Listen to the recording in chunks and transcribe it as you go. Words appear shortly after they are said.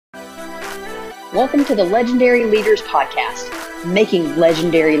Welcome to the Legendary Leaders Podcast, Making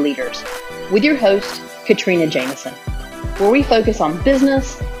Legendary Leaders, with your host, Katrina Jameson, where we focus on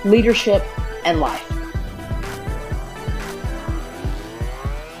business, leadership, and life.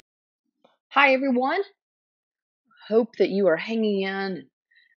 Hi, everyone. Hope that you are hanging in,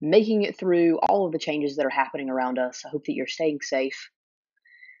 making it through all of the changes that are happening around us. I hope that you're staying safe.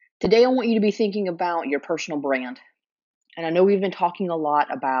 Today, I want you to be thinking about your personal brand. And I know we've been talking a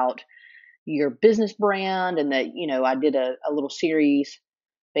lot about your business brand, and that, I did a little series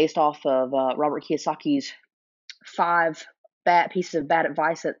based off of Robert Kiyosaki's 5 bad pieces of bad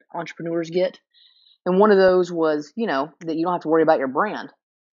advice that entrepreneurs get. And one of those was, that you don't have to worry about your brand.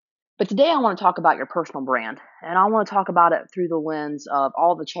 But today I want to talk about your personal brand, and I want to talk about it through the lens of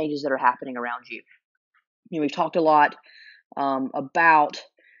all the changes that are happening around you. We've talked a lot about,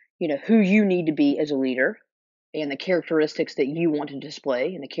 who you need to be as a leader, and the characteristics that you want to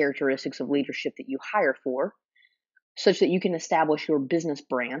display, and the characteristics of leadership that you hire for, such that you can establish your business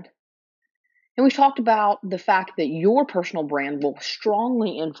brand. And we've talked about the fact that your personal brand will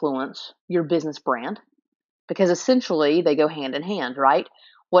strongly influence your business brand, because essentially they go hand in hand, right?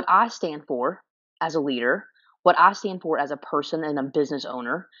 What I stand for as a leader, what I stand for as a person and a business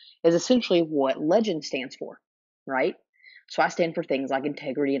owner, is essentially what Legend stands for, right? So I stand for things like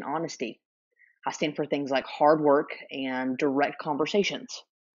integrity and honesty. I stand for things like hard work and direct conversations.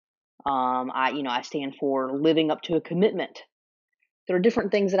 I stand for living up to a commitment. There are different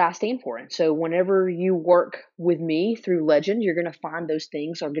things that I stand for. And so whenever you work with me through Legend, you're going to find those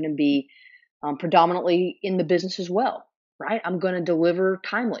things are going to be predominantly in the business as well, right? I'm going to deliver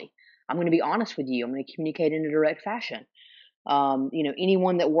timely. I'm going to be honest with you. I'm going to communicate in a direct fashion.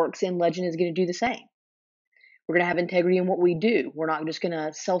 Anyone that works in Legend is going to do the same. We're going to have integrity in what we do. We're not just going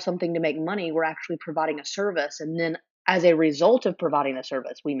to sell something to make money. We're actually providing a service. And then as a result of providing the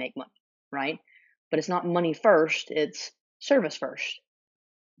service, we make money, right? But it's not money first. It's service first.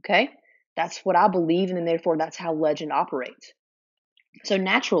 Okay? That's what I believe. And therefore, that's how Legend operates. So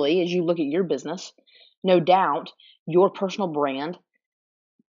naturally, as you look at your business, no doubt your personal brand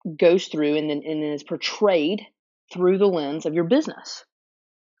goes through and then is portrayed through the lens of your business.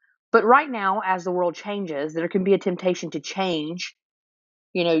 But right now, as the world changes, there can be a temptation to change,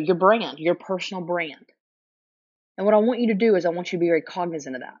 your brand, your personal brand. And what I want you to do is I want you to be very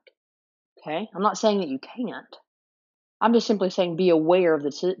cognizant of that. Okay? I'm not saying that you can't. I'm just simply saying be aware of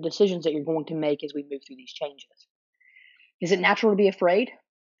the decisions that you're going to make as we move through these changes. Is it natural to be afraid?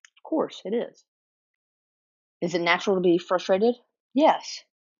 Of course, it is. Is it natural to be frustrated? Yes.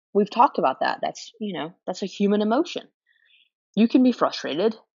 We've talked about that. That's a human emotion. You can be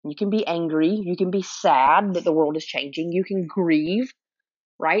frustrated. You can be angry. You can be sad that the world is changing. You can grieve,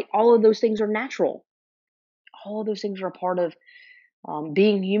 right? All of those things are natural. All of those things are a part of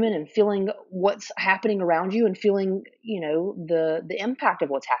being human and feeling what's happening around you and feeling, the impact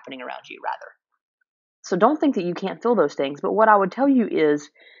of what's happening around you, rather. So don't think that you can't feel those things. But what I would tell you is,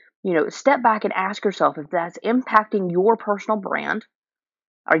 step back and ask yourself if that's impacting your personal brand.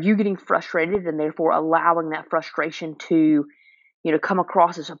 Are you getting frustrated and therefore allowing that frustration to, come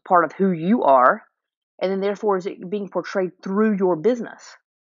across as a part of who you are? And then therefore, is it being portrayed through your business?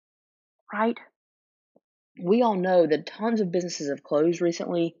 Right? We all know that tons of businesses have closed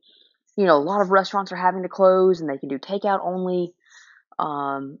recently. A lot of restaurants are having to close and they can do takeout only.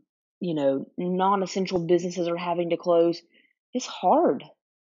 Non-essential businesses are having to close. It's hard.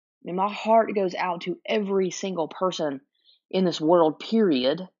 And my heart goes out to every single person in this world,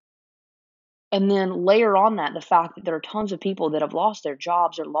 period. And then layer on that the fact that there are tons of people that have lost their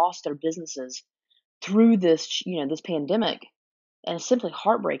jobs or lost their businesses through this, this pandemic. And it's simply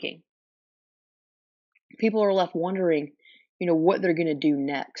heartbreaking. People are left wondering, what they're going to do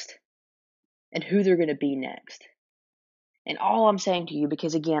next and who they're going to be next. And all I'm saying to you,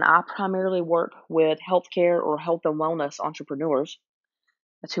 because again, I primarily work with healthcare or health and wellness entrepreneurs.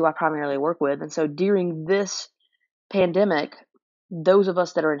 That's who I primarily work with. And so during this pandemic, those of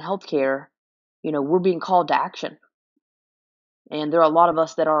us that are in healthcare, we're being called to action. And there are a lot of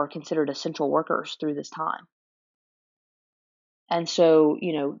us that are considered essential workers through this time. And so,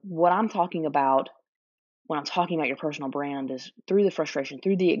 what I'm talking about when I'm talking about your personal brand is through the frustration,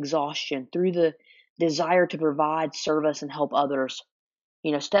 through the exhaustion, through the desire to provide service and help others.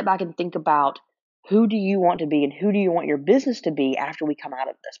 Step back and think about who do you want to be and who do you want your business to be after we come out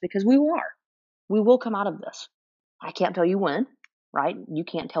of this? Because we will come out of this. I can't tell you when, right? You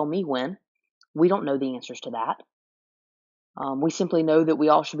can't tell me when. We don't know the answers to that. We simply know that we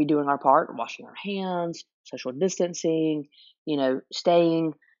all should be doing our part, washing our hands, social distancing,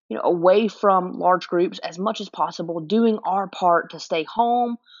 staying, away from large groups as much as possible, doing our part to stay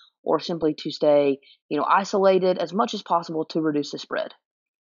home or simply to stay, isolated as much as possible to reduce the spread.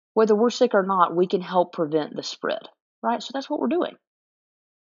 Whether we're sick or not, we can help prevent the spread, right? So that's what we're doing.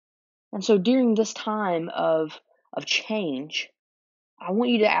 And so during this time of change, I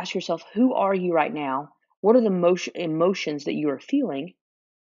want you to ask yourself, who are you right now? What are the emotions that you are feeling?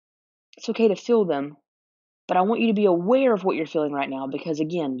 It's okay to feel them, but I want you to be aware of what you're feeling right now because,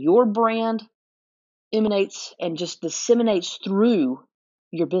 again, your brand emanates and just disseminates through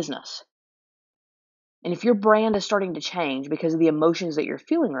your business. And if your brand is starting to change because of the emotions that you're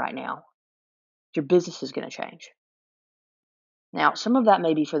feeling right now, your business is going to change. Now, some of that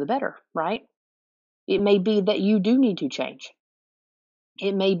may be for the better, right? It may be that you do need to change.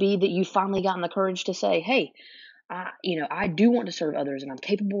 It may be that you've finally gotten the courage to say, hey, I do want to serve others and I'm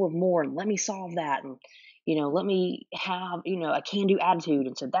capable of more and let me solve that. And, let me have, a can-do attitude.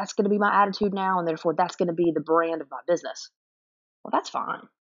 And so that's going to be my attitude now. And therefore that's going to be the brand of my business. Well, that's fine.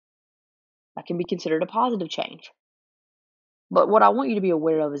 That can be considered a positive change. But what I want you to be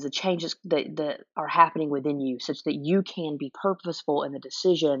aware of is the changes that are happening within you such that you can be purposeful in the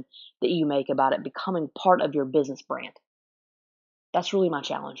decision that you make about it becoming part of your business brand. That's really my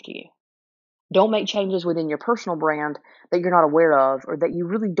challenge to you. Don't make changes within your personal brand that you're not aware of or that you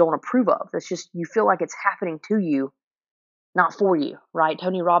really don't approve of. That's just, you feel like it's happening to you, not for you, right?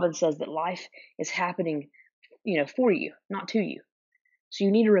 Tony Robbins says that life is happening, for you, not to you. So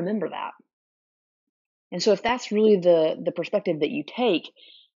you need to remember that. And so if that's really the perspective that you take,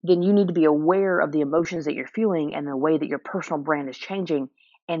 then you need to be aware of the emotions that you're feeling and the way that your personal brand is changing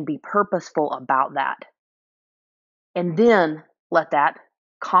and be purposeful about that. And then let that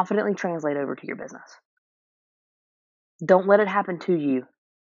confidently translate over to your business. Don't let it happen to you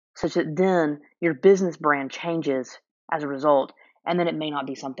such that then your business brand changes as a result, and then it may not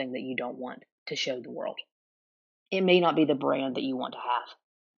be something that you don't want to show the world. It may not be the brand that you want to have.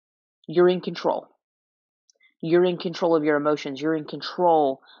 You're in control. You're in control of your emotions. You're in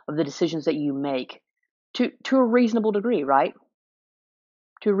control of the decisions that you make to a reasonable degree, right?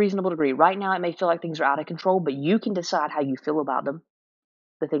 To a reasonable degree. Right now, it may feel like things are out of control, but you can decide how you feel about them,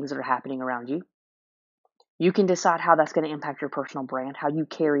 the things that are happening around you. You can decide how that's going to impact your personal brand, how you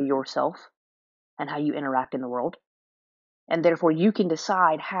carry yourself, and how you interact in the world. And therefore, you can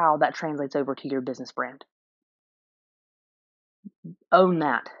decide how that translates over to your business brand. Own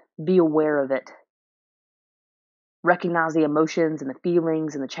that. Be aware of it. Recognize the emotions and the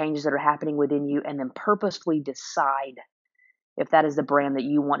feelings and the changes that are happening within you, and then purposefully decide if that is the brand that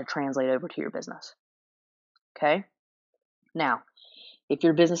you want to translate over to your business. Okay? Now, if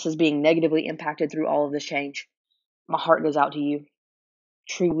your business is being negatively impacted through all of this change, my heart goes out to you.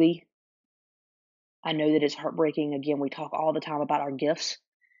 Truly. I know that it's heartbreaking. Again, we talk all the time about our gifts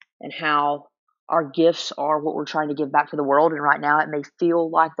and how our gifts are what we're trying to give back to the world. And right now it may feel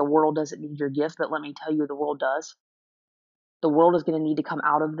like the world doesn't need your gift, but let me tell you, the world does. The world is going to need to come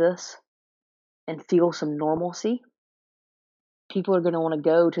out of this and feel some normalcy. People are going to want to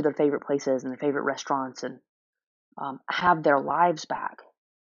go to their favorite places and their favorite restaurants and have their lives back.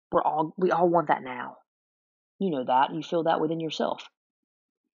 We all want that now. You know that. You feel that within yourself.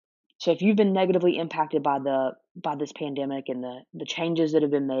 So if you've been negatively impacted by this pandemic and the changes that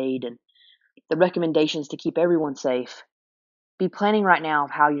have been made and the recommendations to keep everyone safe, be planning right now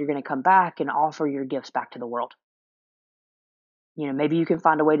of how you're going to come back and offer your gifts back to the world. Maybe you can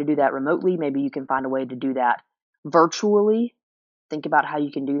find a way to do that remotely. Maybe you can find a way to do that virtually. Think about how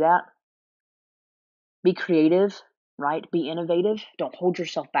you can do that. Be creative, right? Be innovative. Don't hold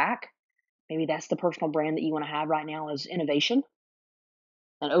yourself back. Maybe that's the personal brand that you want to have right now is innovation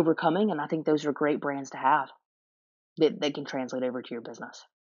and overcoming. And I think those are great brands to have that can translate over to your business.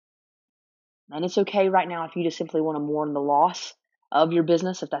 And it's okay right now if you just simply want to mourn the loss of your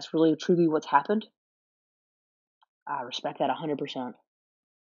business, if that's really truly what's happened. I respect that 100%. If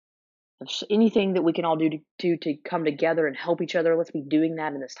there's anything that we can all do to come together and help each other, let's be doing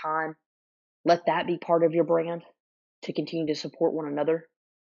that in this time. Let that be part of your brand to continue to support one another.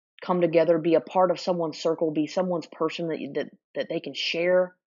 Come together, be a part of someone's circle, be someone's person that they can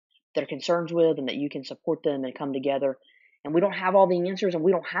share their concerns with and that you can support them and come together. And we don't have all the answers and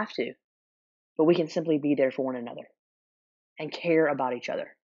we don't have to, but we can simply be there for one another and care about each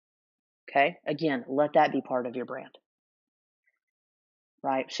other. Okay? Again, let that be part of your brand.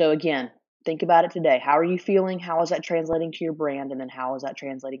 Right? So again, think about it today. How are you feeling? How is that translating to your brand? And then how is that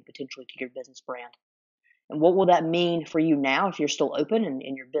translating potentially to your business brand? And what will that mean for you now if you're still open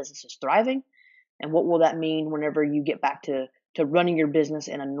and your business is thriving? And what will that mean whenever you get back to running your business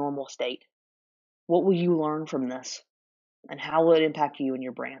in a normal state? What will you learn from this? And how will it impact you and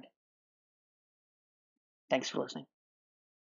your brand? Thanks for listening.